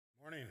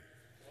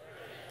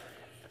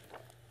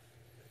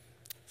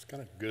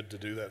Kind of good to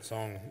do that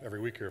song every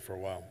week here for a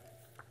while.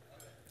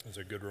 It's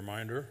a good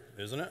reminder,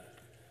 isn't it?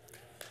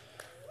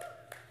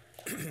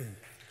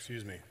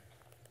 Excuse me.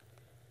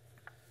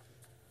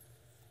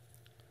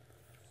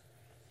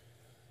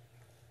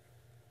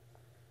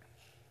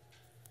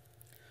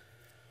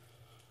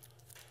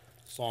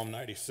 Psalm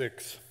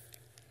 96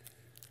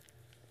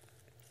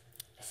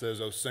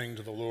 says, "Oh, sing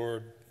to the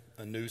Lord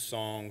a new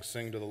song,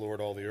 sing to the Lord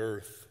all the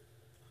earth.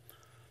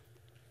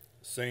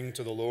 Sing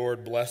to the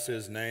Lord, bless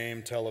his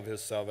name, tell of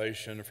his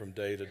salvation from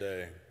day to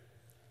day.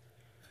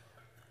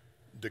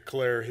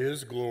 Declare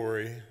his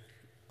glory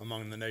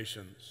among the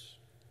nations,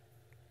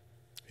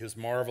 his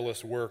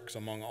marvelous works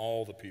among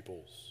all the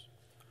peoples.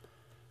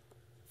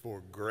 For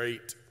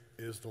great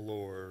is the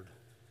Lord,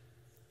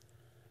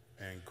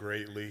 and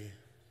greatly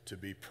to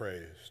be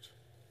praised."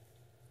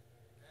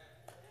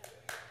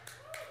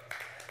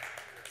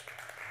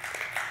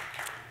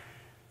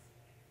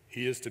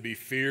 He is to be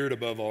feared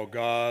above all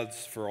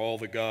gods, for all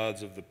the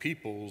gods of the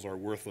peoples are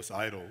worthless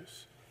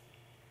idols.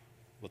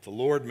 But the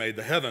Lord made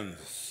the heavens.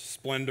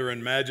 Splendor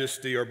and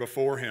majesty are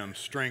before him.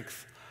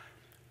 Strength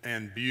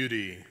and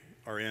beauty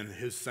are in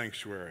his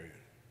sanctuary.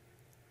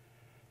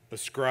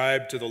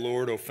 Ascribe to the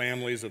Lord, O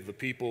families of the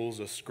peoples.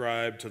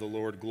 Ascribe to the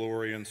Lord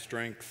glory and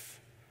strength.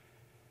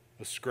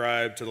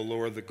 Ascribe to the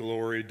Lord the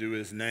glory due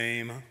his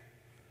name.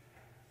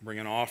 Bring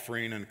an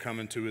offering and come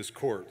into his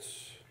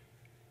courts.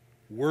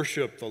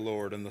 Worship the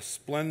Lord in the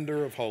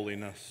splendor of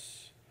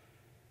holiness.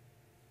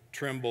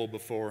 Tremble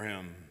before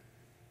him,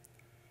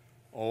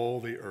 all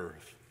the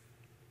earth.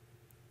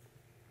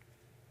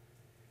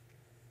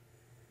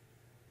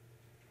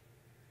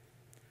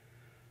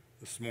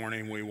 This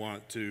morning we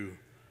want to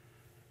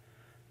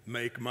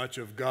make much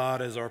of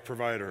God as our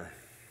provider.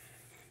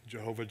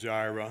 Jehovah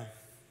Jireh,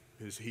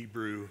 his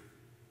Hebrew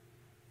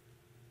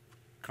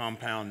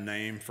compound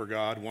name for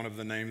God, one of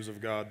the names of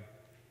God.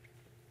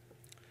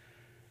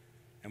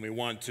 And we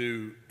want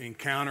to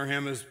encounter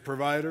him as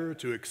provider,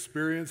 to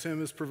experience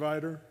him as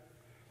provider.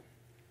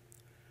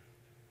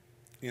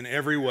 In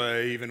every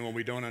way, even when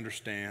we don't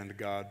understand,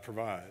 God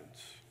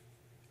provides.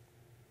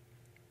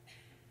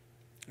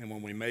 And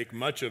when we make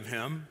much of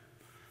him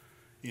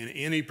in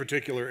any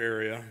particular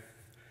area,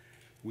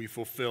 we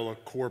fulfill a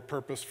core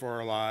purpose for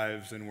our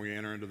lives, and we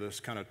enter into this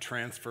kind of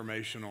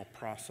transformational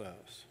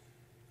process.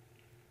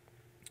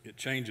 It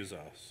changes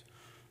us.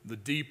 The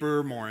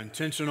deeper, more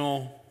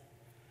intentional,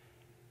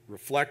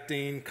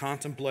 reflecting,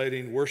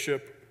 contemplating,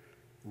 worship,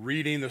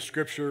 reading the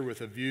scripture with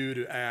a view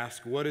to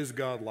ask, what is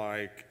God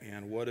like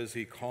and what is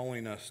he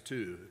calling us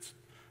to? It's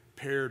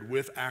paired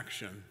with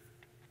action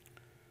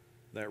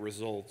that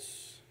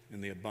results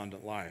in the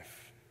abundant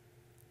life.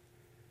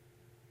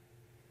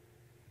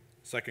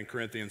 2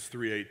 Corinthians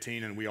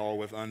 3:18, "And we all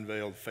with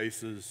unveiled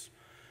faces,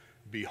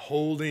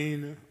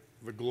 beholding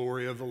the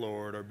glory of the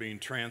Lord, are being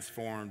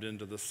transformed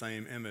into the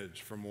same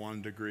image from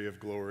one degree of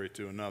glory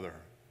to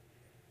another."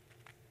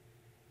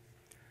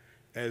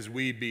 As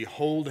we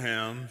behold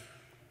him,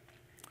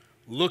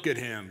 look at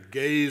him,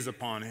 gaze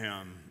upon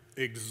him,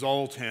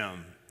 exalt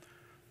him,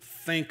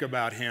 think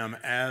about him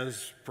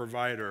as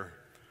provider,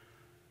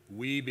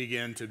 we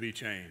begin to be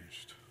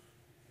changed.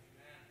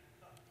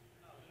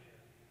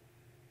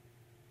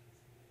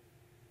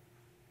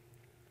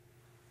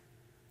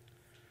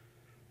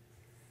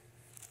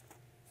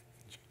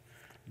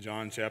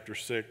 John chapter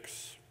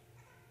 6.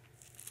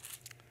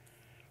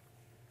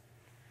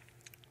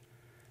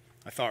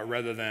 I thought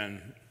rather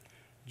than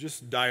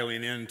just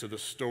dialing into the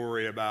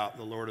story about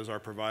the Lord as our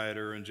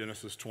provider in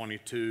Genesis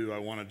 22, I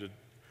wanted to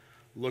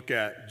look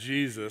at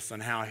Jesus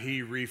and how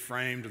he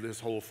reframed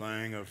this whole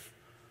thing of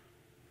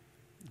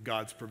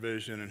God's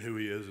provision and who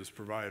he is as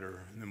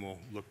provider. And then we'll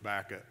look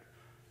back at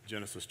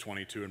Genesis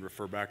 22 and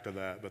refer back to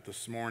that. But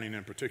this morning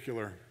in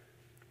particular,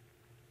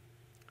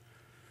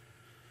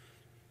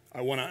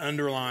 I want to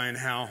underline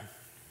how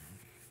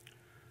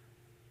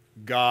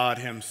God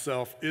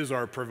himself is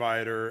our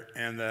provider,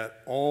 and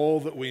that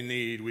all that we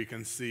need we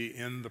can see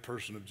in the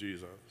person of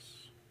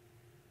Jesus.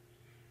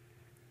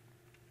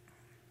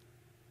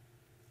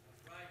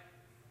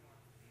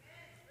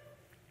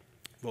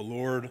 The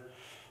Lord,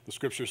 the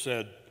scripture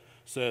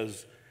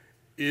says,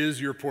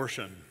 is your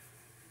portion.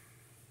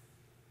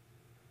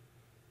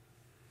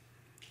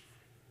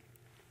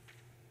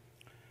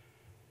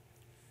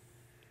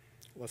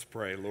 Let's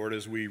pray. Lord,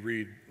 as we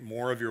read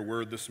more of your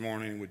word this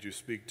morning, would you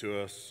speak to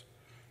us?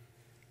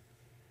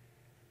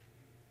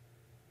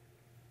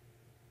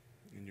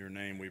 In your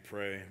name we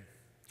pray.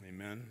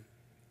 Amen.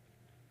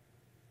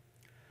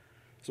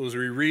 So as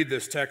we read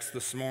this text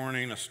this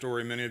morning, a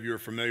story many of you are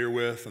familiar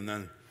with, and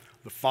then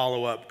the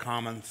follow-up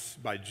comments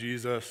by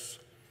Jesus,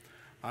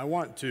 I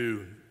want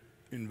to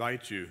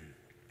invite you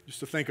just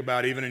to think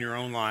about, even in your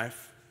own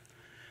life,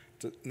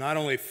 to not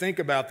only think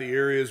about the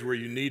areas where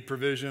you need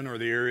provision or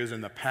the areas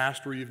in the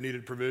past where you've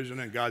needed provision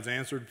and God's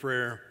answered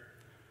prayer.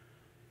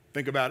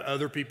 Think about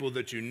other people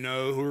that you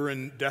know who are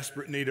in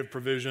desperate need of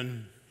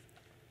provision.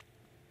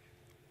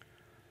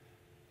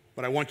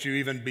 But I want you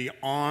even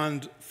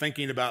beyond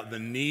thinking about the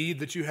need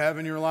that you have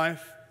in your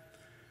life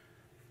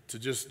to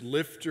just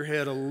lift your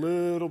head a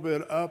little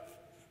bit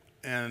up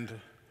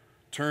and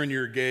turn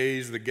your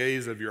gaze, the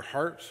gaze of your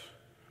heart,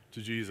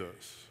 to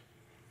Jesus.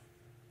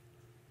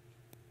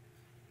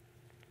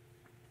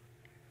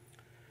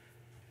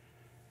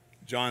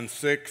 John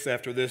 6,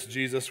 after this,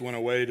 Jesus went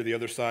away to the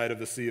other side of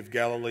the Sea of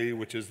Galilee,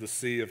 which is the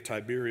Sea of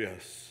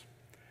Tiberias.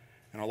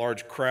 And a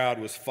large crowd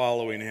was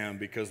following him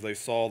because they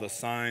saw the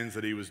signs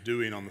that he was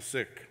doing on the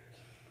sick.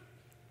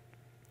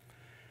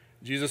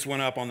 Jesus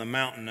went up on the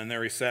mountain, and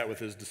there he sat with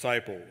his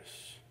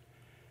disciples.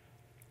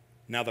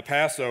 Now the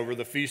Passover,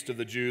 the feast of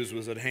the Jews,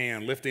 was at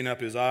hand. Lifting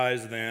up his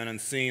eyes then, and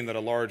seeing that a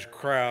large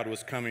crowd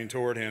was coming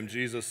toward him,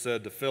 Jesus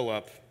said to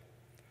Philip,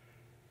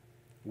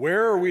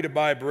 "Where are we to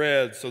buy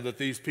bread so that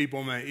these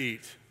people may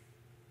eat?"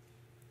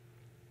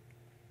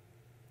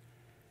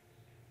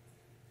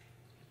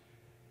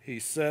 He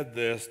said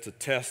this to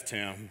test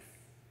him,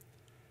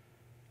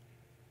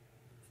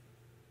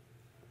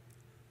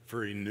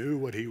 for he knew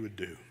what he would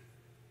do.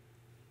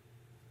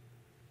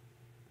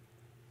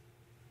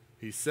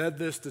 He said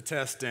this to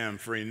test him,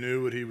 for he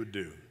knew what he would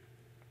do.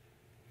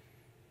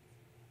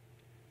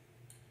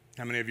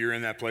 How many of you are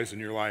in that place in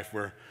your life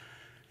where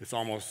it's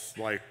almost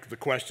like the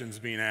question's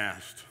being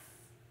asked?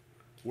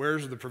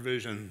 Where's the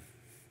provision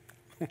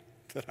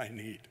that I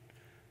need?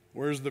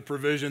 Where's the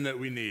provision that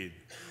we need?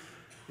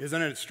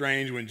 Isn't it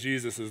strange when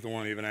Jesus is the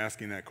one even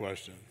asking that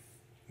question?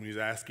 When he's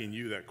asking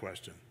you that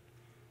question?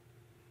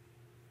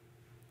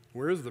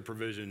 Where is the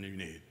provision you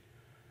need?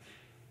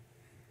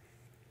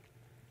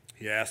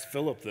 He asked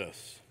Philip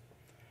this.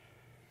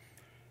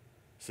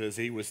 It says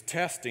he was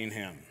testing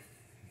him,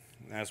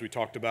 as we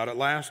talked about it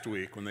last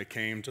week when they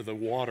came to the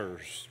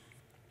waters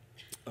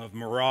of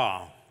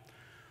Marah,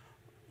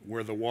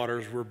 where the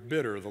waters were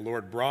bitter. The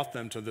Lord brought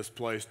them to this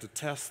place to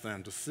test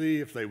them, to see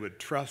if they would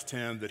trust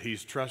him, that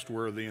he's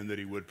trustworthy and that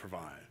he would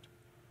provide.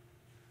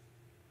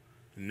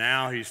 And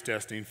now he's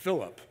testing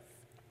Philip.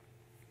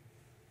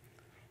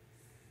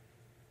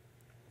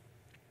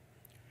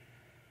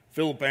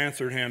 Philip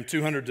answered him,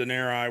 200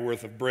 denarii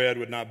worth of bread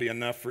would not be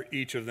enough for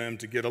each of them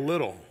to get a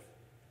little.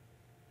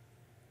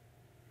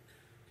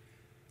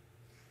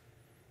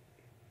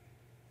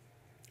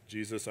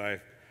 Jesus,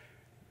 I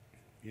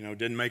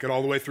didn't make it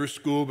all the way through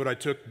school, but I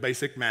took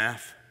basic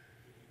math.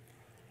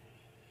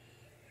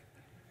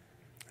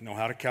 I know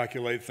how to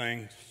calculate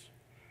things.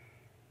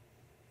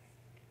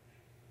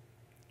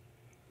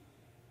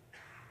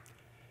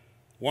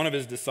 One of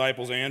his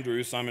disciples,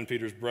 Andrew, Simon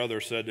Peter's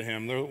brother, said to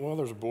him, "Well,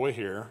 there's a boy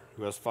here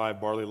who has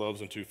 5 barley loaves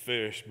and 2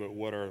 fish, but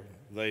what are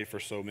they for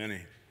so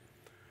many?"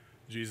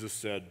 Jesus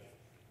said,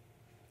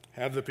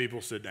 "Have the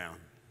people sit down."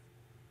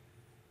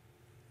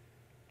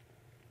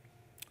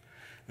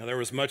 Now there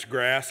was much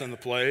grass in the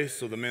place,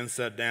 so the men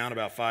sat down,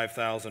 about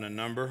 5,000 in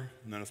number,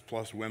 and then it's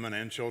plus women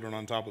and children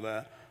on top of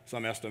that.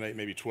 Some estimate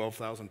maybe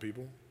 12,000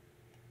 people.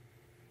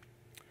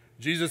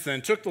 Jesus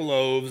then took the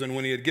loaves, and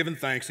when he had given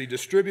thanks, he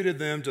distributed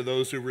them to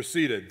those who were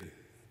seated.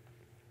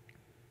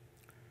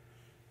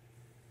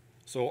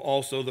 So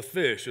also the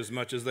fish, as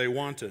much as they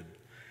wanted.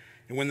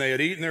 And when they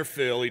had eaten their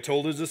fill, he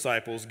told his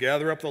disciples,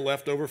 "Gather up the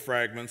leftover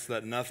fragments,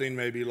 that nothing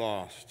may be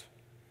lost."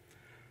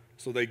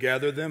 So they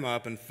gathered them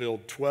up and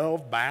filled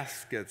 12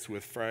 baskets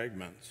with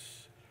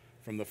fragments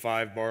from the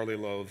 5 barley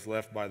loaves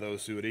left by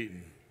those who had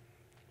eaten.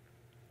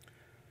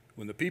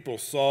 When the people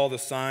saw the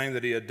sign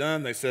that he had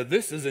done, they said,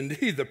 "This is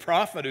indeed the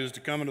prophet who is to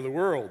come into the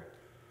world."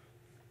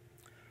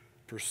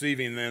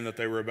 Perceiving then that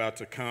they were about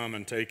to come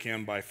and take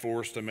him by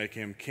force to make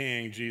him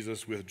king,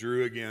 Jesus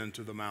withdrew again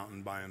to the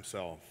mountain by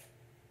himself.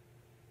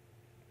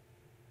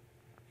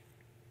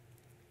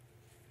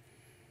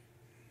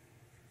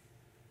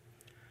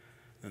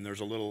 Then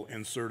there's a little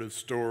inserted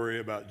story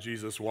about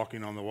Jesus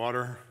walking on the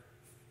water.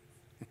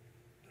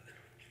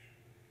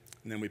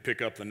 And then we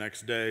pick up the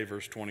next day,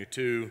 verse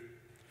 22.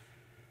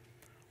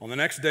 On the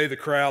next day, the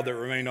crowd that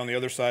remained on the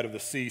other side of the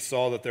sea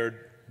saw that there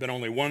had been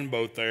only one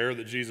boat there,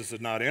 that Jesus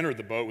had not entered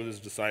the boat with his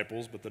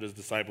disciples, but that his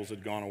disciples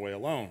had gone away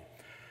alone.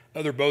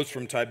 Other boats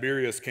from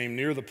Tiberias came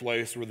near the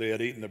place where they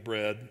had eaten the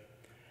bread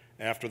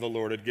after the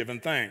Lord had given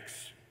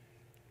thanks.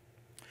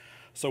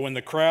 So when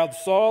the crowd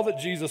saw that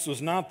Jesus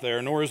was not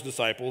there, nor his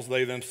disciples,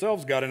 they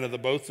themselves got into the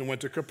boats and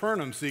went to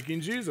Capernaum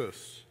seeking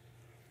Jesus.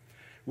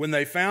 When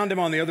they found him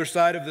on the other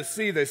side of the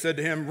sea, they said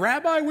to him,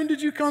 "Rabbi, when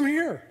did you come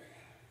here?"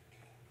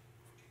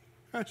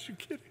 How'd you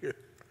get here?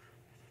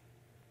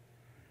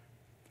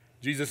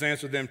 Jesus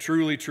answered them,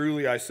 "Truly,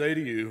 truly, I say to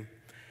you,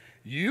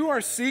 you are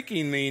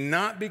seeking me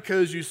not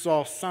because you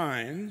saw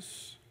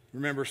signs."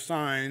 Remember,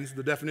 signs,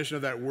 the definition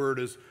of that word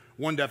is,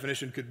 one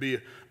definition could be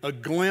a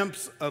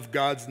glimpse of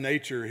God's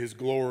nature, his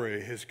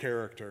glory, his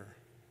character.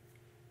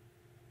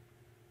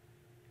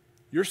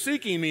 You're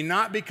seeking me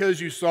not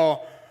because you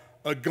saw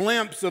a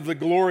glimpse of the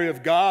glory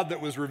of God that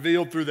was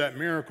revealed through that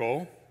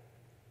miracle,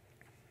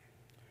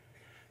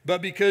 but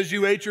because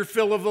you ate your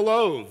fill of the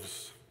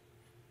loaves.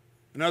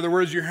 In other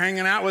words, you're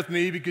hanging out with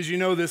me because you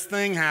know this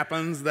thing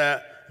happens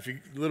that if you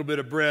a little bit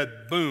of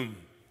bread, boom.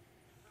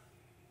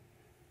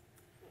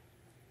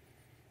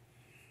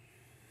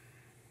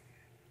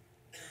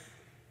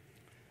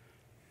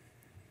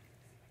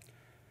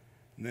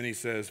 And then he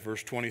says,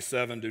 verse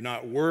 27, do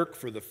not work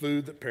for the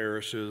food that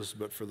perishes,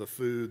 but for the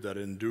food that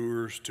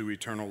endures to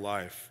eternal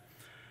life,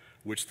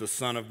 which the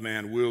Son of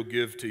Man will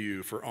give to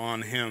you, for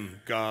on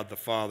him God the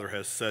Father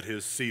has set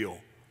his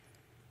seal.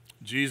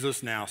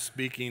 Jesus now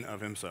speaking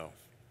of himself.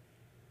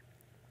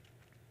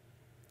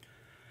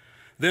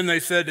 Then they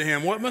said to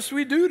him, what must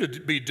we do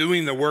to be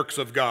doing the works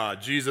of God?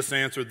 Jesus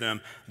answered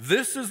them,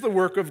 this is the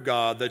work of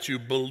God, that you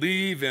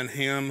believe in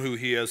him who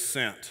he has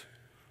sent.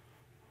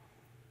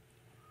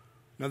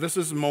 Now, this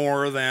is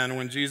more than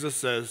when Jesus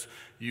says,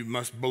 you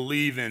must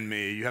believe in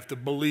me. You have to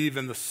believe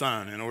in the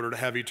Son in order to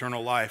have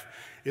eternal life.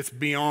 It's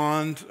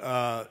beyond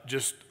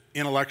just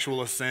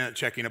intellectual assent,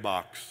 checking a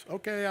box.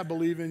 Okay, I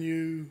believe in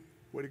you.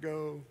 Way to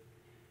go.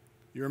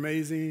 You're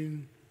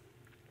amazing.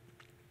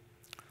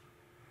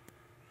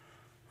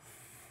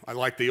 I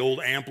like the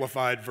old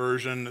amplified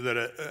version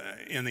that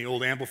in the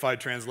old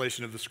amplified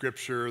translation of the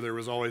scripture, there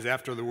was always,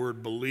 after the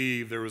word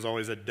believe, there was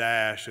always a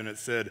dash, and it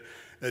said,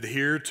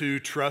 adhere to,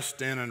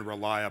 trust in, and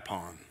rely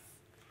upon.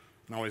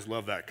 And I always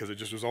love that because it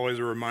just was always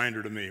a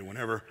reminder to me.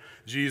 Whenever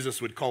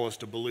Jesus would call us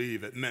to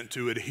believe, it meant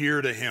to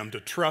adhere to him, to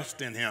trust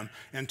in him,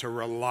 and to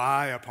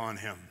rely upon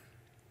him.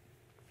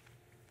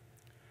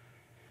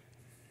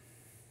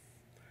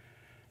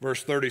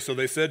 Verse 30, so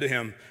they said to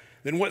him,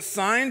 then what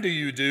sign do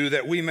you do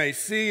that we may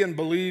see and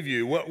believe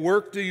you? What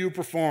work do you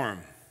perform?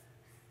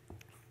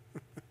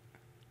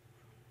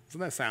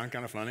 Doesn't that sound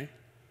kind of funny?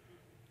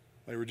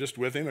 They were just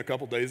with him a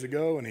couple days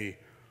ago, and he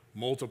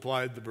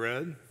multiplied the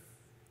bread.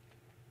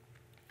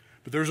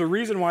 But there's a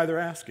reason why they're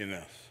asking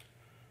this.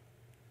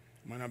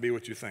 It might not be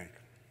what you think.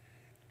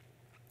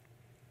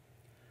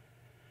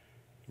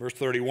 Verse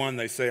 31,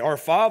 they say, our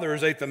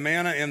fathers ate the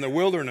manna in the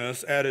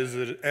wilderness, as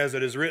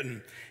it is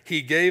written,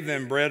 he gave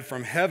them bread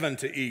from heaven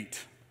to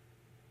eat.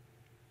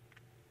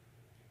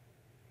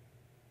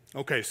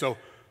 Okay, so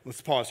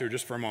let's pause here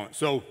just for a moment.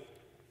 So,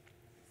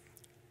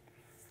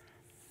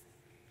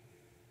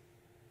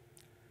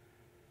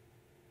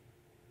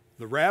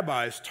 the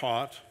rabbis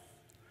taught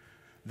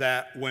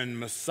that when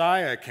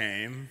Messiah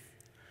came,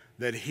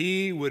 that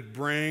he would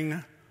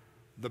bring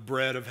the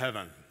bread of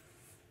heaven.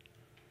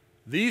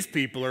 These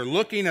people are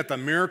looking at the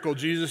miracle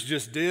Jesus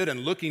just did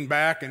and looking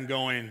back and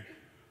going,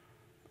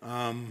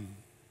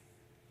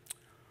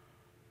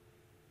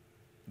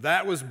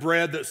 that was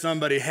bread that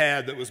somebody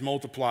had that was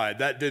multiplied.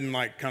 That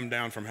didn't come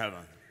down from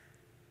heaven.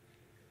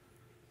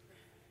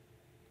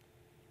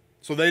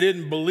 So they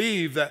didn't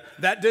believe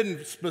that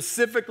didn't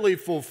specifically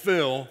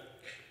fulfill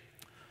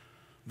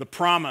the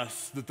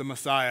promise that the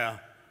Messiah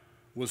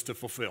was to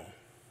fulfill.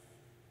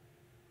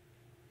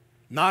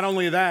 Not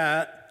only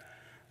that,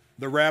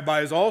 the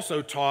rabbis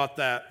also taught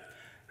that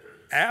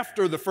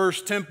after the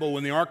first temple,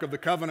 when the Ark of the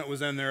Covenant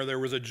was in there, there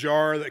was a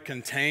jar that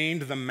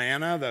contained the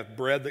manna, the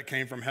bread that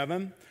came from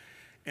heaven.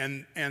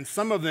 And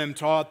some of them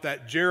taught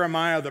that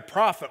Jeremiah the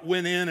prophet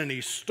went in and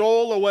he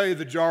stole away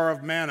the jar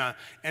of manna,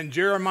 and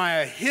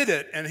Jeremiah hid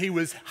it, and he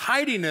was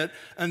hiding it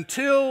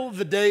until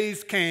the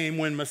days came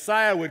when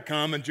Messiah would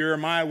come and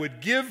Jeremiah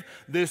would give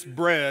this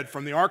bread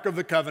from the Ark of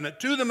the Covenant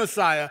to the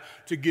Messiah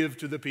to give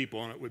to the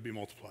people, and it would be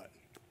multiplied.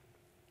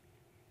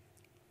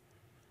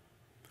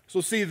 So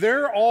see,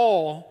 they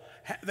all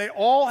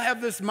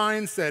have this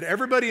mindset.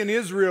 Everybody in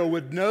Israel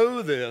would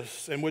know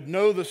this and would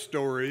know the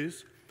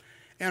stories,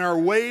 and are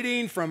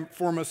waiting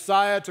for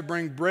Messiah to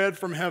bring bread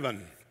from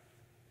heaven.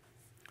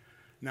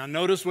 Now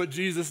notice what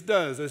Jesus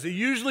does, as he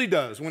usually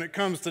does when it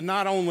comes to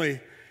not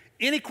only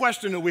any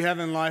question that we have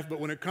in life, but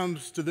when it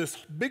comes to this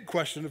big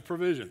question of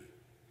provision.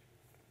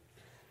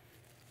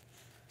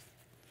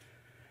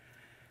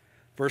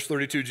 Verse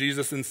 32,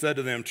 Jesus then said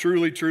to them,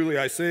 truly, truly,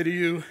 I say to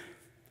you,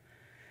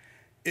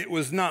 it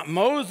was not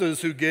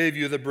Moses who gave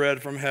you the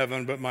bread from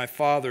heaven, but my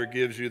Father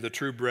gives you the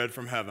true bread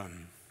from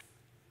heaven.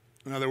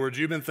 In other words,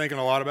 you've been thinking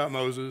a lot about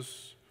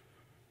Moses,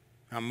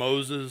 how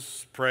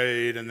Moses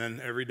prayed, and then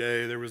every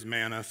day there was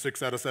manna,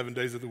 6 out of 7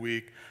 days of the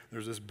week.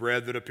 There's this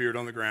bread that appeared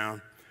on the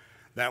ground.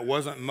 That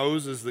wasn't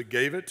Moses that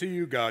gave it to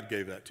you. God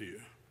gave that to you.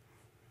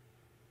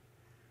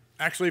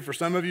 Actually, for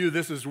some of you,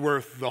 this is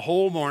worth the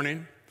whole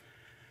morning,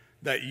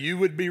 that you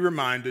would be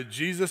reminded,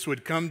 Jesus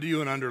would come to you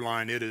and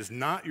underline, it is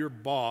not your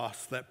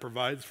boss that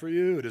provides for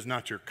you. It is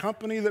not your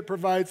company that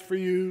provides for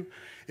you.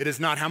 It is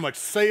not how much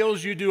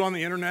sales you do on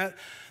the internet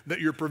that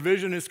your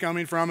provision is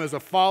coming from. As a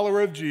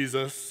follower of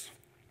Jesus,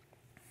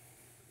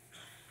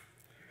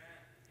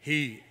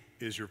 he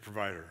is your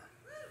provider.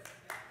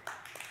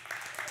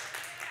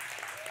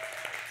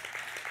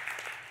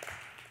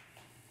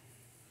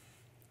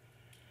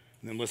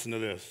 And then listen to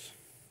this.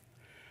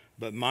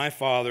 But my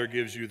Father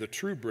gives you the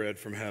true bread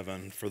from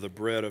heaven, for the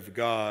bread of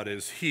God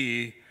is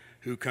he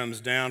who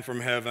comes down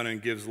from heaven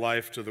and gives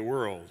life to the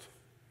world.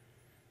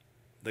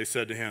 They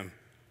said to him,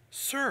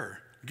 Sir,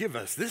 give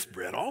us this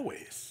bread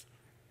always.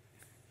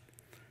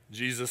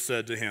 Jesus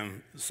said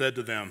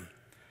to them,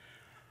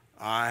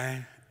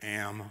 I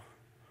am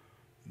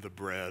the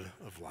bread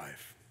of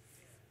life.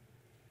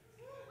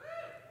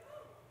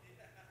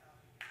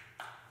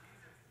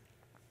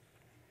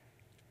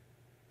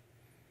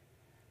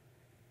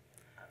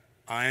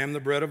 I am the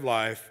bread of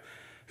life.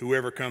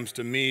 Whoever comes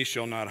to me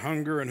shall not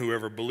hunger, and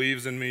whoever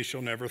believes in me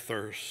shall never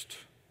thirst.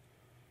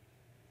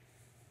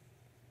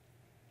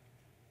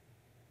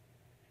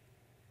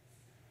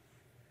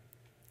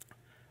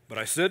 But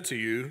I said to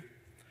you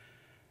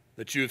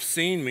that you have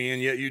seen me,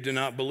 and yet you do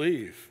not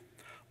believe.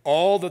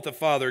 All that the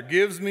Father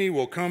gives me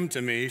will come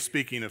to me,"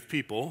 speaking of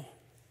people,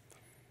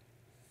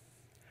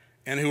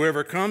 "and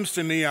whoever comes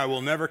to me I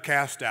will never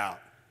cast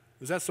out."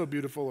 Is that so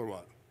beautiful or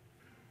what?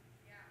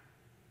 Yeah.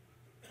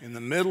 In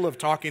the middle of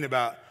talking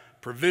about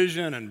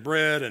provision and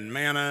bread and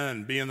manna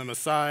and being the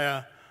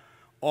Messiah,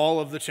 all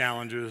of the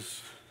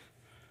challenges,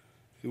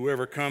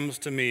 whoever comes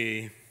to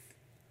me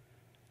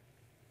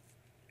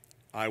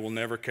I will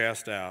never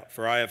cast out.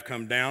 For I have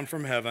come down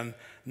from heaven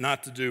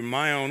not to do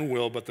my own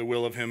will, but the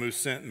will of him who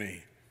sent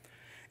me.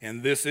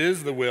 And this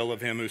is the will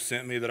of him who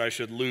sent me, that I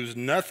should lose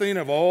nothing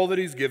of all that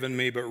he's given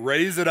me, but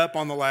raise it up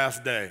on the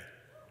last day.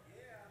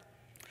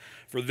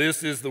 For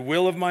this is the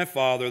will of my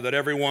Father, that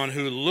everyone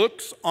who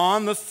looks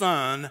on the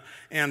Son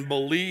and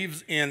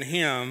believes in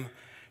him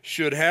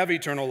should have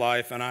eternal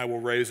life, and I will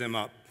raise him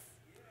up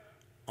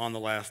on the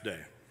last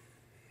day.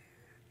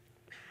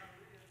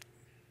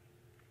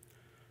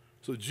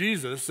 So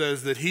Jesus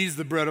says that he's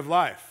the bread of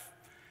life.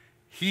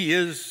 He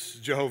is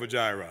Jehovah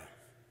Jireh.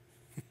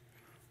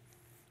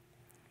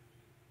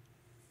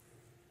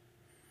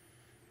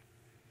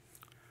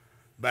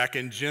 Back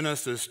in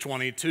Genesis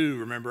 22,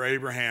 remember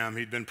Abraham,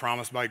 he'd been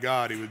promised by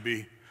God he would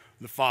be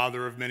the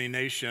father of many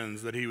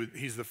nations, that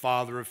he's the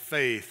father of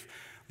faith.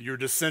 Your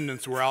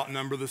descendants will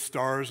outnumber the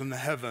stars in the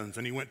heavens.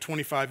 And he went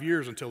 25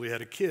 years until he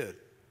had a kid.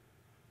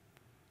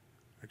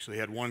 Actually, he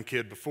had one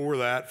kid before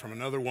that from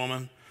another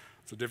woman.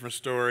 It's a different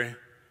story.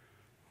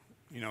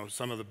 You know,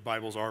 some of the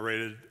Bible's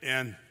R-rated.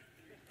 And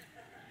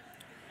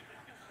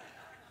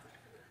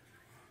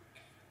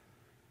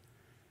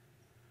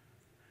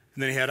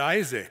then he had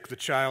Isaac, the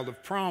child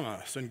of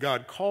promise. And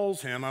God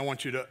calls him, I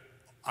want you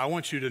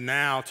to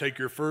now take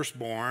your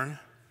firstborn,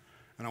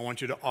 and I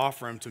want you to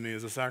offer him to me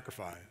as a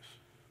sacrifice.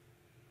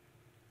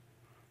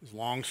 It's a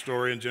long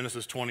story in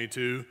Genesis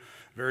 22,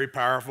 very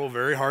powerful,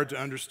 very hard to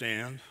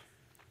understand.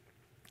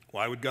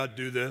 Why would God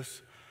do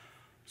this?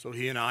 So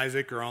he and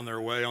Isaac are on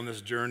their way on this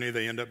journey.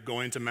 They end up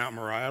going to Mount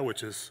Moriah,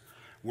 which is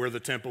where the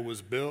temple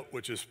was built,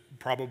 which is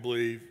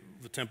probably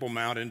the Temple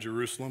Mount in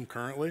Jerusalem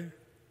currently.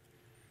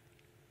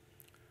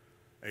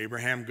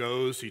 Abraham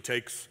goes, he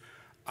takes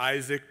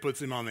Isaac,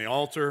 puts him on the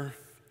altar,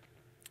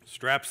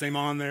 straps him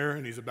on there,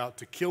 and he's about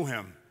to kill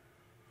him.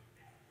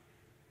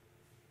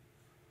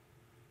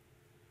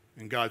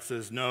 And God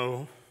says,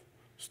 "No,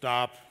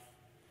 stop.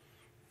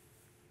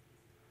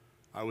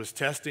 I was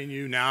testing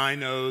you. Now I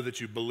know that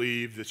you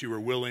believe, that you were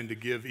willing to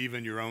give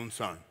even your own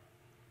son."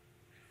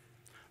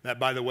 That,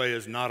 by the way,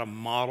 is not a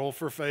model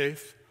for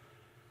faith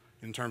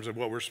in terms of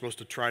what we're supposed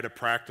to try to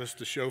practice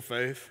to show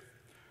faith.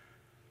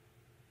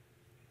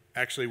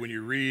 Actually, when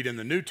you read in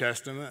the New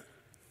Testament,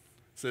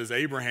 it says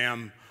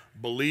Abraham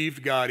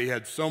believed God. He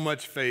had so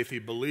much faith, he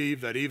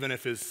believed that even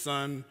if his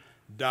son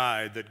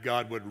died, that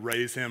God would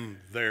raise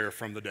him there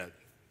from the dead.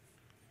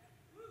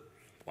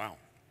 Wow.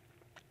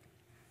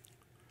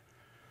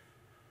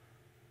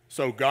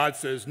 So God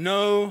says,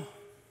 "No,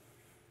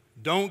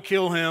 don't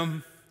kill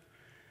him."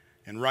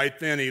 And right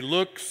then he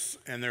looks,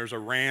 and there's a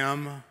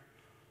ram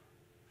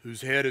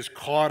whose head is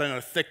caught in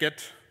a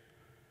thicket.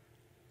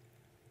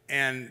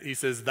 And he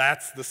says,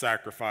 "That's the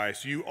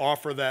sacrifice. You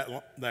offer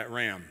that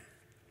ram."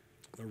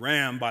 The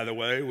ram, by the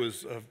way,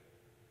 was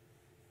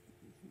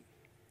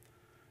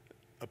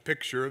a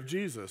picture of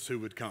Jesus who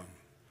would come.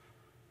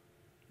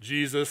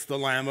 Jesus, the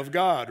Lamb of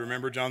God.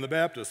 Remember John the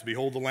Baptist,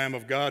 "Behold the Lamb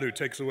of God who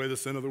takes away the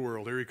sin of the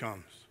world. Here he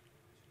comes."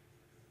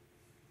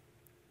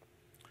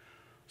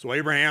 So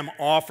Abraham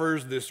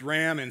offers this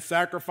ram in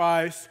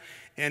sacrifice,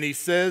 and he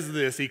says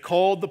this. He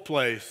called the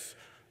place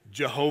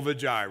Jehovah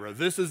Jireh.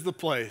 This is the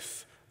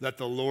place that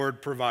the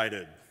Lord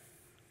provided.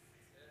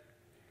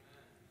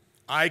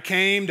 I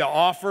came to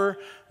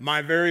offer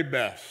my very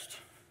best.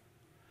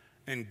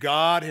 And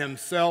God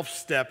himself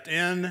stepped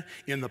in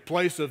the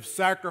place of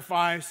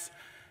sacrifice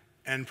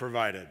and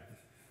provided.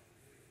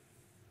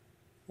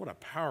 What a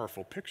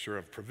powerful picture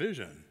of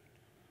provision.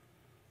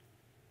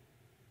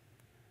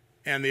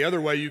 And the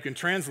other way you can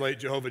translate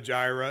Jehovah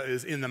Jireh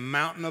is, "In the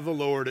mountain of the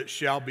Lord it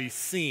shall be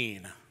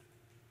seen."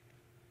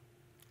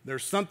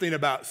 There's something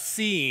about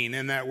seeing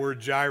in that word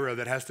Jireh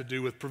that has to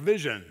do with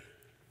provision.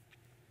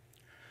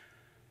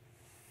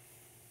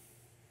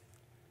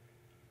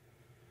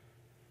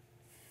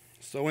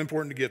 So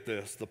important to get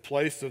this. The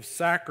place of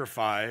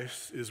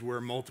sacrifice is where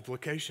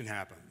multiplication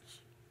happens.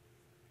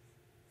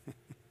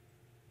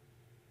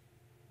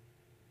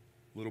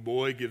 Little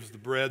boy gives the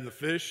bread and the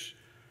fish,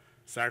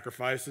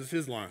 sacrifices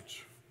his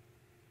lunch.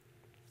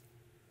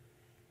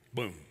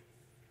 Boom.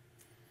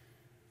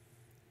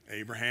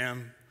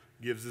 Abraham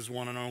gives his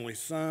one and only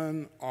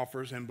son,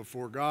 offers him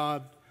before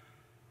God.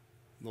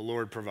 The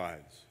Lord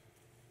provides.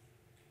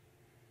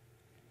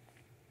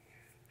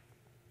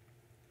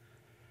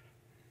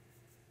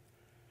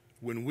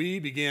 When we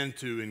begin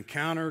to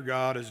encounter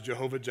God as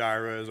Jehovah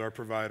Jireh, as our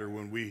provider,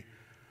 when we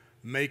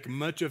make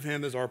much of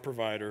him as our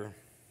provider,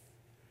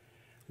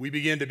 we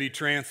begin to be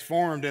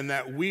transformed in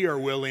that we are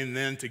willing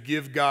then to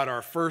give God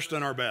our first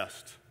and our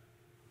best.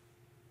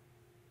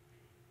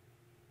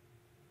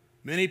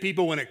 Many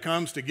people, when it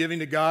comes to giving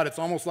to God, it's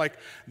almost like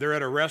they're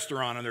at a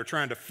restaurant and they're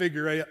trying to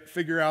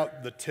figure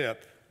out the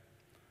tip,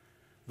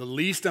 the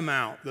least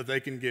amount that they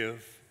can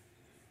give.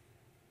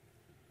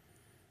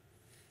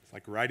 It's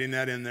like writing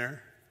that in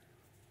there.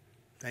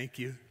 Thank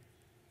you.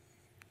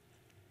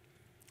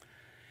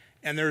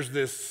 And there's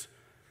this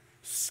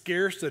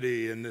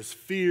scarcity and this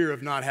fear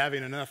of not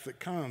having enough that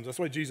comes. That's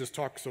why Jesus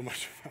talks so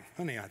much about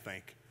money, I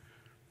think.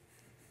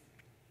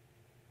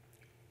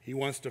 He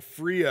wants to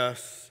free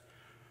us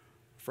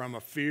from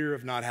a fear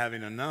of not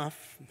having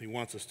enough. He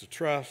wants us to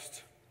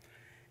trust.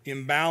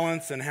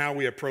 Imbalance in how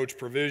we approach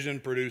provision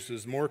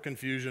produces more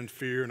confusion,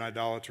 fear, and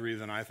idolatry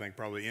than I think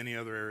probably any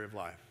other area of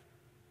life.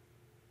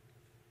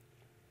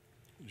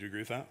 Would you agree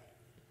with that?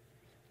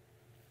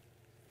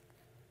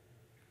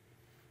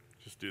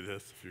 Just do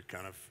this if you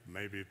kind of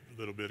maybe a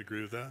little bit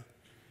agree with that.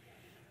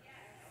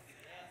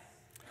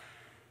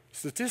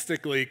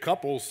 Statistically,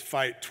 couples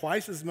fight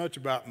twice as much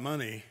about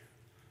money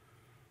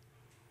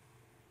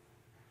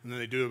than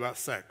they do about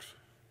sex.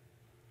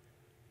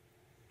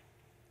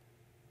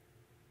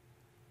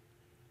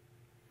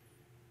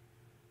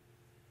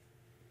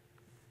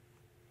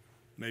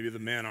 Maybe the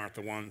men aren't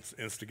the ones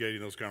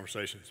instigating those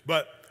conversations,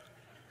 but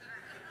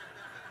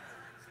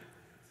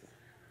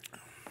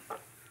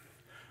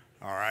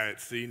all right,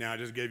 see, now I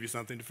just gave you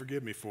something to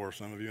forgive me for,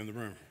 some of you in the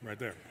room, right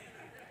there.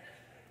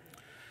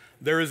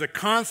 There is a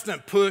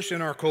constant push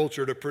in our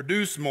culture to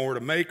produce more, to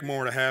make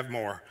more, to have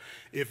more.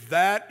 If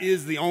that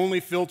is the only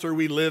filter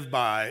we live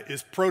by,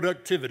 is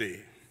productivity,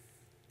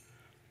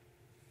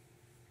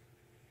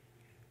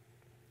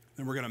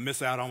 then we're going to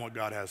miss out on what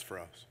God has for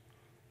us.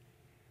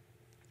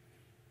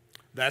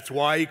 That's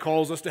why he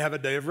calls us to have a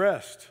day of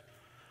rest,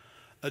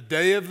 a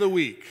day of the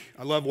week.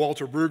 I love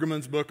Walter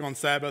Brueggemann's book on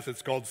Sabbath.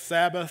 It's called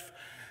Sabbath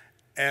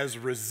as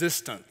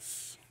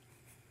Resistance.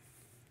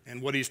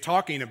 And what he's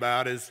talking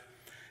about is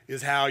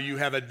how you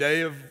have a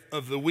day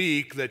of the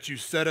week that you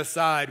set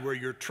aside where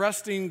you're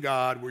trusting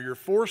God, where you're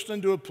forced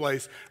into a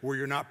place where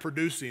you're not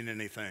producing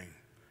anything.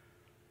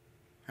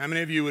 How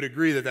many of you would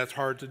agree that that's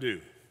hard to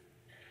do?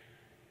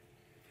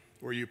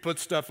 Where you put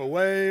stuff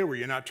away, where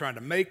you're not trying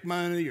to make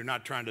money, you're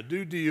not trying to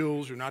do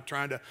deals, you're not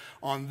trying to,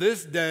 on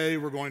this day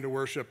we're going to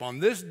worship, on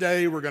this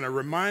day we're going to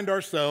remind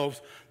ourselves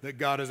that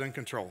God is in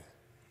control.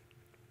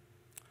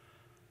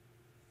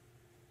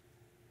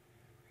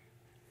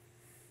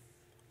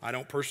 I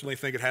don't personally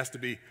think it has to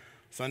be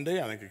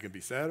Sunday. I think it could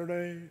be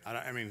Saturday.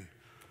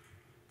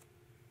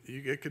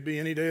 It could be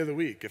any day of the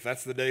week. If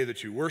that's the day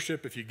that you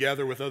worship, if you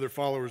gather with other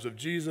followers of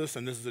Jesus,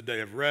 and this is a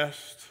day of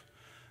rest,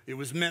 it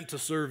was meant to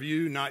serve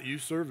you, not you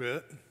serve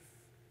it.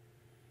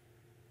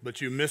 But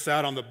you miss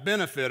out on the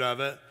benefit of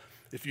it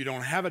if you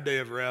don't have a day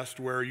of rest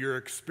where you're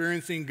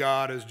experiencing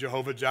God as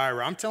Jehovah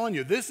Jireh. I'm telling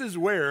you,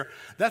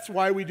 that's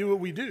why we do what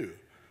we do.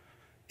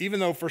 Even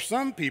though for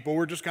some people,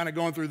 we're just kind of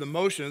going through the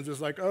motions.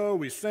 It's like, oh,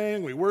 we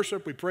sing, we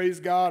worship, we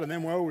praise God, and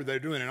then, well, they're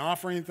doing an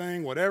offering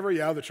thing, whatever.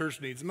 Yeah, the church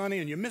needs money,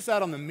 and you miss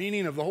out on the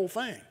meaning of the whole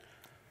thing.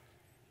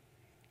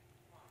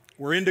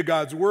 We're into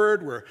God's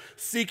word, we're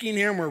seeking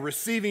him, we're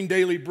receiving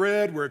daily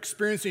bread, we're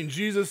experiencing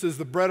Jesus as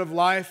the bread of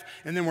life,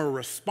 and then we're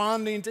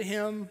responding to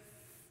him.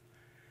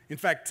 In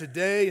fact,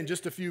 today, in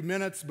just a few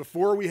minutes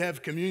before we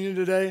have communion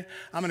today,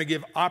 I'm going to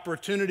give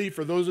opportunity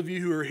for those of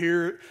you who are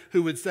here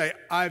who would say,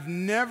 I've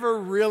never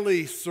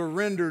really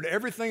surrendered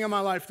everything in my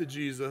life to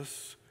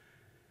Jesus,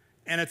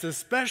 and it's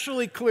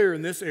especially clear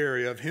in this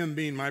area of him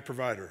being my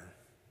provider.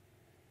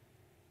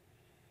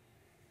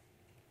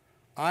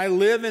 I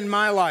live in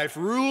my life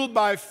ruled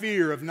by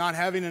fear of not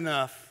having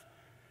enough.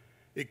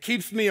 It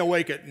keeps me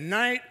awake at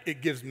night.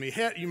 It gives me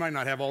head. You might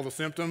not have all the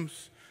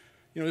symptoms.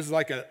 You know, this is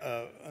like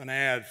an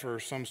ad for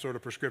some sort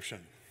of prescription.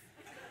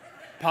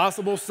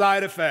 Possible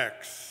side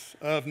effects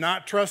of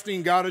not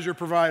trusting God as your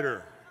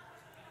provider.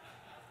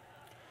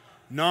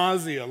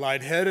 Nausea,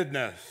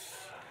 lightheadedness,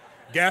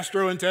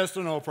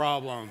 gastrointestinal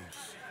problems,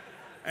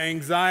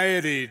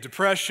 anxiety,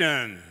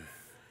 depression.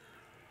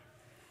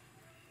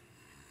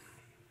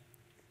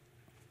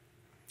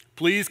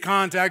 Please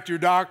contact your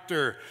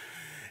doctor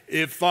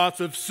if thoughts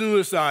of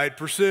suicide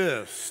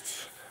persist.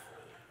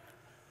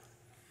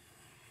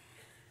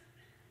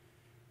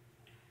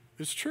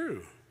 It's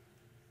true.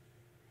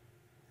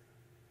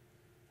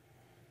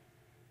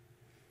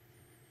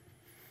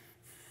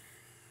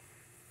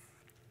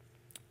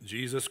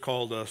 Jesus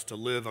called us to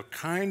live a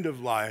kind of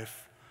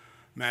life,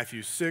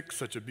 Matthew 6,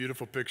 such a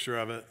beautiful picture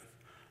of it,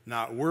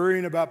 not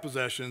worrying about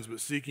possessions,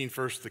 but seeking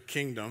first the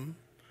kingdom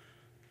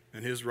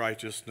and his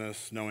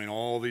righteousness, knowing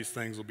all these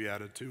things will be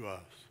added to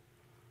us.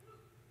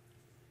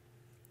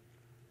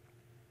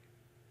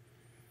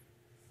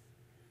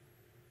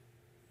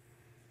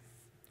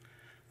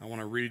 I want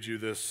to read you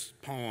this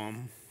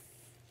poem.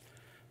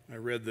 I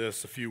read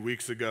this a few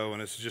weeks ago,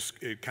 and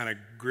it kind of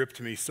gripped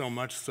me so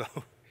much so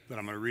that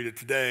I'm going to read it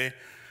today,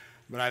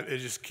 but I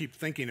just keep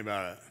thinking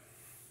about it.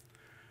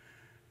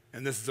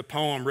 And this is a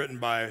poem written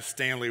by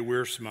Stanley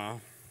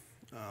Wiersma,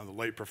 the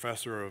late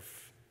professor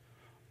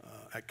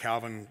at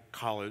Calvin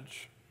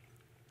College.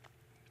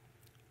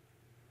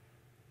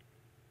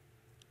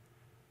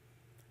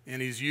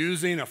 And he's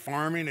using a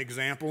farming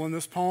example in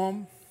this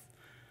poem,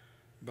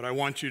 but I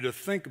want you to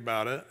think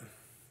about it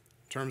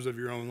in terms of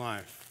your own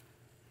life.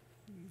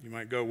 You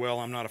might go, well,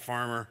 I'm not a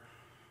farmer.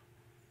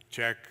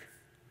 Check.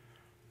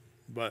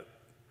 But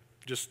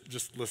just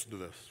listen to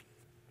this.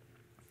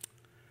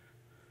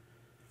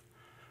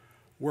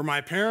 Were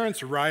my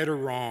parents right or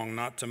wrong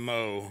not to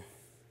mow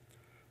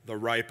the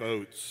ripe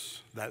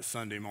oats that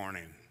Sunday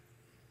morning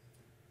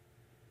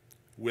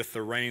with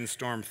the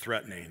rainstorm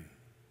threatening?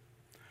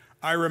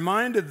 I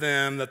reminded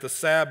them that the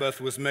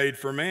Sabbath was made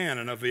for man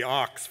and of the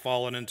ox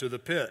fallen into the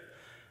pit.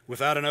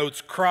 Without an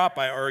oats crop,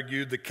 I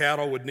argued, the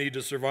cattle would need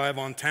to survive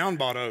on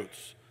town-bought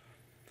oats,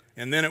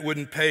 and then it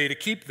wouldn't pay to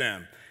keep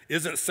them.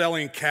 Isn't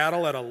selling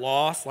cattle at a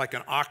loss like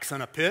an ox in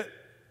a pit?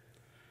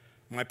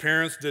 My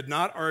parents did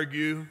not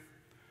argue.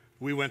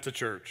 We went to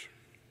church.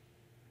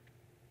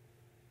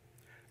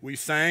 We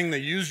sang the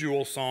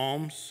usual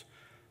psalms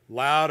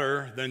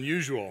louder than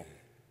usual.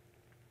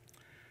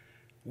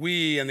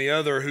 We and the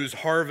other whose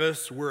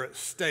harvests were at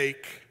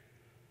stake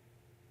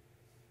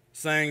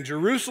sang,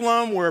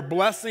 Jerusalem, where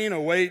blessing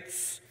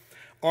awaits,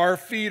 our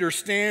feet are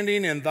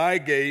standing in thy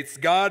gates.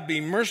 God, be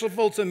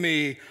merciful to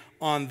me,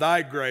 on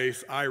thy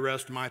grace I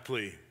rest my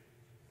plea.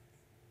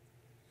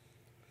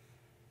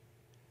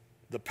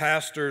 The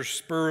pastor's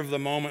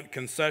spur-of-the-moment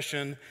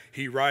concession,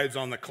 he rides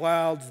on the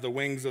clouds, the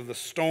wings of the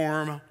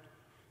storm,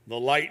 the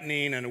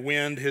lightning and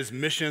wind his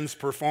missions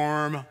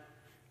perform.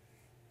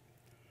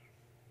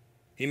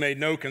 He made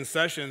no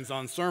concessions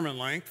on sermon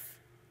length.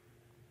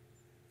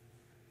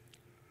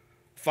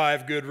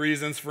 5 good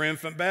reasons for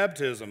infant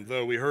baptism,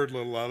 though we heard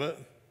little of it.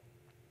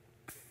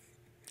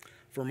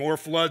 For more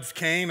floods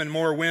came and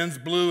more winds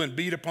blew and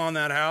beat upon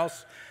that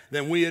house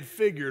than we had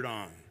figured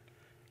on.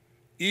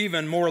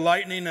 Even more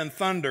lightning and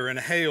thunder and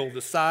hail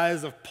the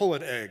size of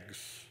pullet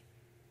eggs.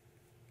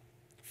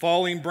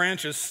 Falling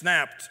branches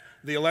snapped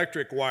the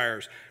electric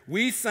wires.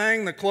 We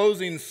sang the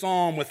closing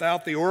psalm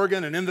without the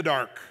organ and in the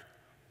dark.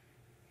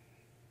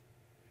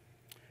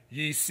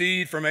 Ye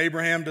seed from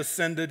Abraham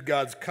descended,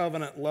 God's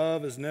covenant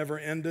love is never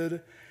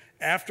ended.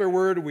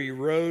 Afterward, we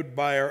rode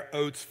by our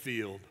oats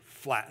field,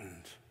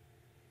 flattened.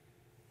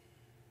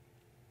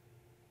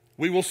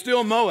 We will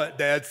still mow it,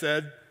 Dad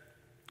said.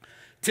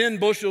 10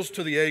 bushels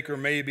to the acre,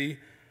 maybe,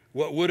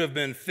 what would have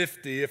been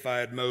 50 if I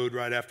had mowed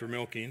right after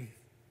milking,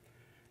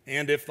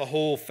 and if the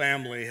whole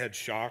family had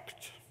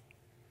shocked.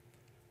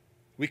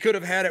 We could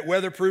have had it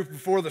weatherproof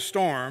before the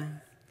storm.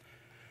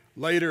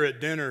 Later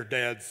at dinner,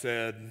 Dad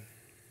said,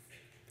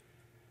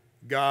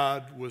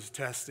 God was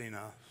testing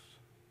us.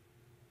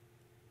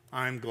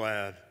 I'm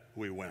glad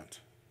we went.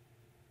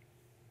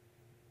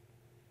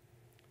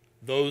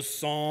 Those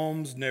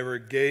psalms never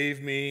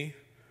gave me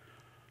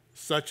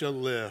such a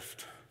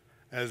lift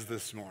as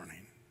this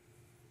morning.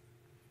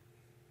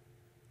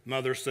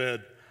 Mother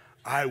said,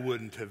 I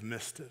wouldn't have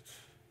missed it.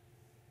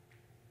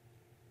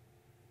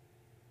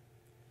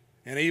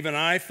 And even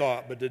I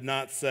thought, but did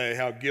not say,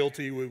 how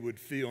guilty we would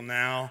feel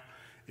now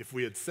if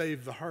we had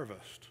saved the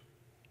harvest.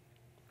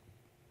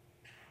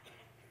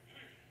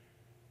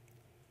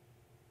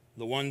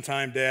 The one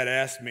time Dad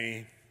asked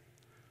me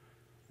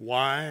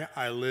why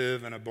I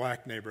live in a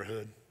black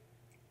neighborhood,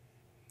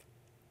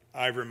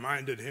 I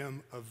reminded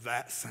him of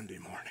that Sunday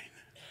morning,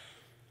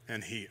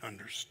 and he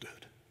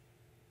understood.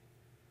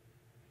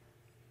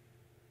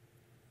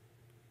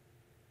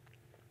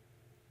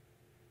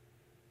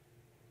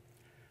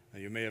 Now,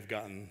 you may have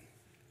gotten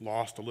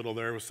lost a little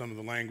there with some of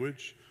the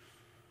language,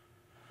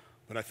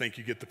 but I think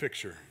you get the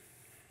picture.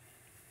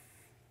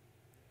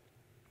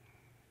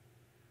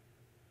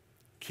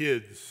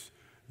 Kids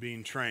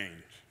being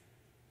trained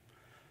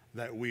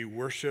that we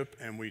worship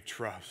and we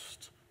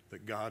trust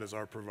that God is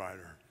our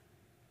provider.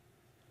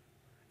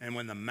 And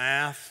when the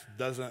math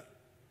doesn't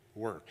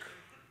work,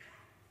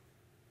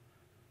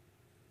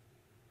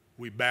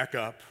 we back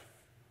up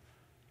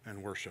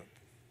and worship.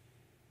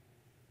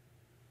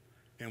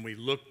 And we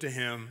look to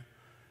him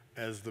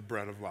as the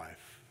bread of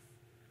life.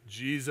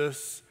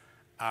 Jesus,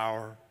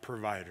 our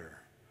provider.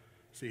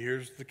 See,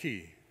 here's the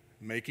key.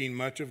 Making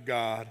much of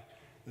God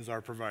as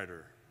our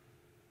provider.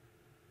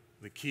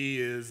 The key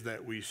is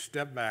that we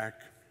step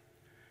back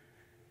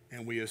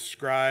and we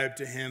ascribe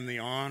to him the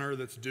honor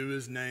that's due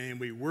his name.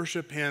 We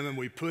worship him and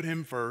we put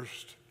him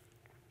first.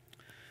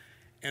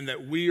 And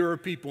that we are a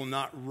people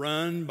not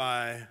run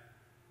by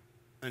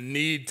a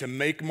need to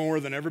make more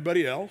than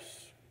everybody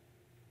else.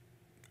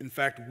 In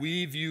fact,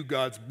 we view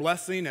God's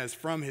blessing as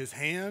from his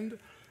hand.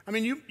 I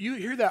mean, you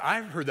hear that.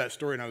 I've heard that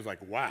story and I was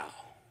like, wow.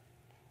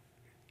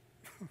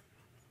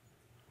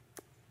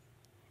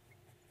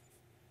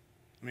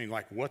 I mean,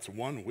 like, what's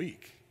 1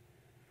 week?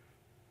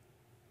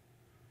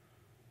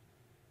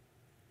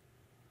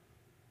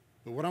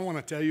 But what I want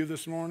to tell you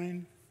this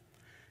morning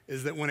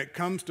is that when it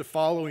comes to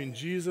following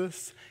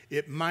Jesus,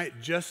 it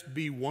might just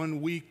be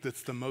one week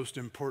that's the most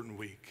important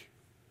week.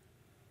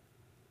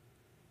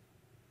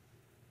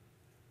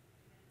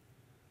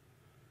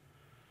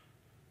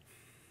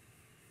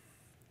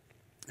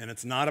 And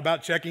it's not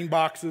about checking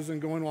boxes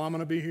and going, well, I'm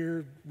going to be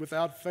here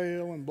without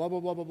fail and blah, blah,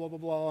 blah, blah, blah, blah,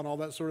 blah, and all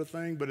that sort of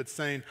thing. But it's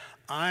saying,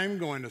 I'm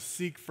going to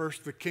seek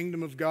first the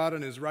kingdom of God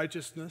and his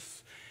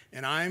righteousness,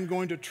 and I'm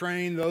going to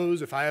train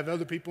those. If I have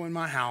other people in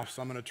my house,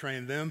 I'm going to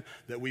train them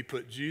that we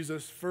put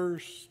Jesus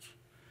first,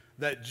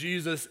 that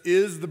Jesus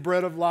is the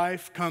bread of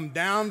life come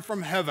down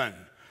from heaven.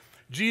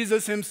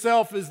 Jesus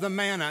himself is the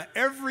manna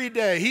every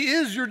day. He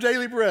is your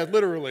daily bread,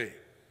 literally.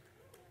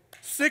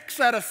 6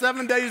 out of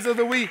 7 days of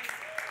the week.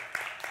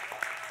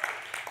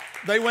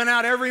 They went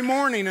out every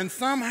morning, and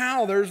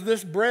somehow there's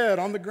this bread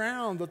on the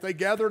ground that they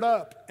gathered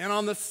up. And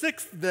on the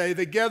 6th day,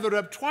 they gathered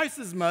up twice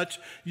as much.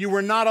 You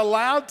were not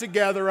allowed to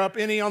gather up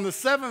any on the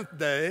 7th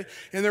day,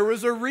 and there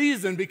was a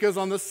reason, because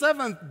on the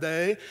 7th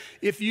day,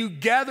 if you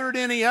gathered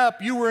any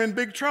up, you were in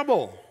big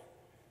trouble.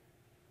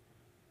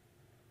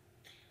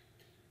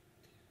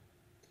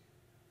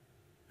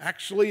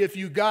 Actually, if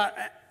you got,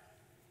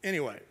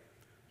 anyway,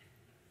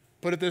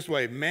 put it this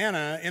way,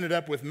 manna ended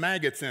up with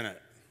maggots in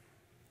it.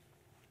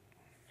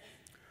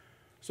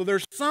 So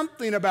there's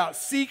something about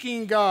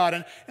seeking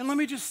God. And let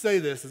me just say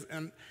this,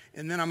 and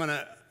then I'm going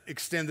to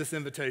extend this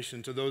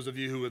invitation to those of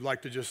you who would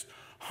like to just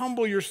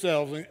humble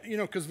yourselves. And,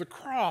 because the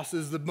cross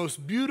is the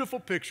most beautiful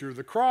picture.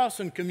 The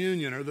cross and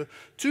communion are the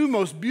two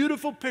most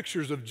beautiful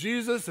pictures of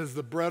Jesus as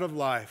the bread of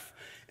life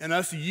and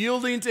us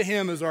yielding to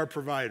him as our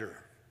provider.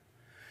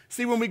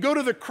 See, when we go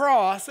to the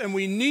cross and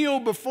we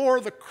kneel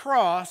before the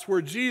cross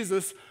where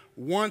Jesus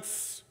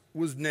once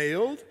was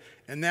nailed,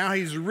 and now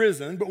he's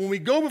risen. But when we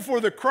go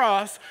before the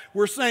cross,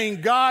 we're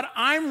saying, God,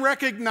 I'm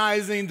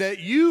recognizing that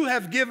you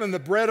have given the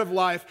bread of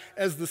life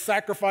as the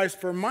sacrifice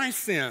for my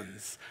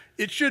sins.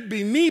 It should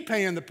be me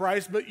paying the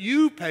price, but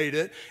you paid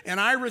it, and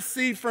I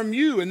receive from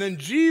you. And then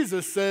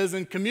Jesus says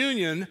in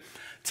communion,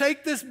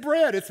 take this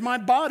bread. It's my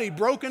body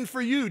broken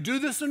for you. Do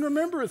this in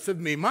remembrance of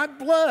me. My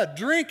blood,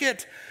 drink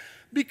it,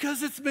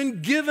 because it's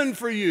been given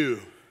for you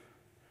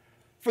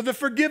for the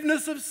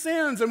forgiveness of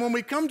sins. And when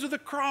we come to the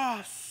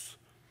cross,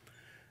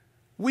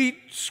 we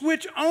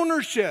switch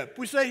ownership.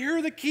 We say, here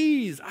are the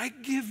keys. I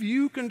give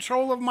you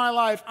control of my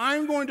life.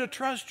 I'm going to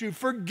trust you.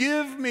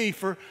 Forgive me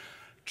for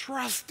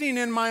trusting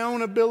in my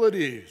own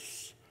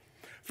abilities.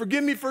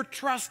 Forgive me for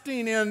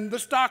trusting in the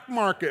stock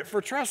market, for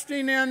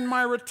trusting in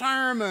my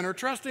retirement, or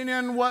trusting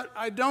in what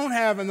I don't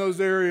have in those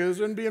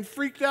areas and being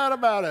freaked out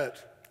about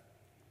it.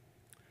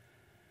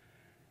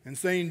 And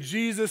saying,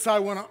 Jesus, I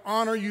want to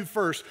honor you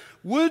first.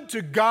 Would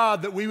to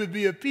God that we would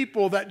be a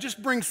people that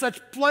just bring such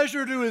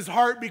pleasure to his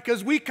heart,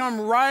 because we come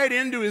right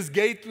into his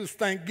gate with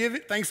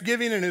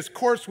thanksgiving and his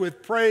courts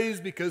with praise,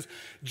 because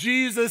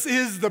Jesus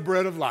is the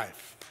bread of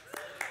life.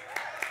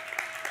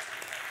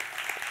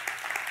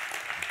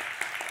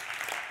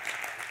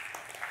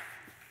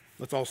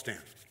 Let's all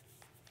stand.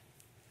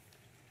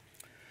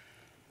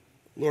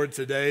 Lord,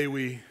 today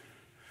we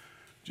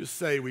just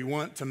say we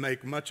want to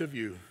make much of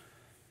you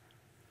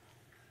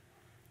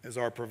as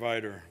our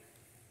provider.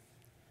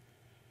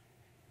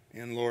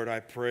 And Lord, I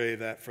pray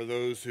that for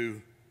those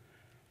who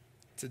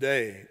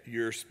today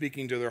you're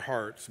speaking to their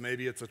hearts,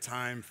 maybe it's a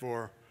time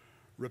for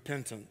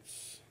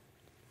repentance.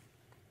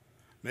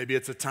 Maybe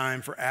it's a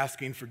time for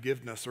asking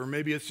forgiveness, or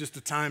maybe it's just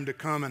a time to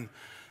come and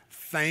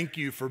thank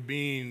you for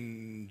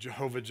being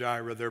Jehovah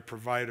Jireh, their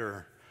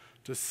provider,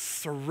 to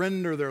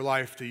surrender their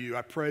life to you.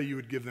 I pray you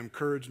would give them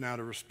courage now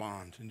to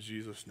respond in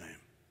Jesus' name.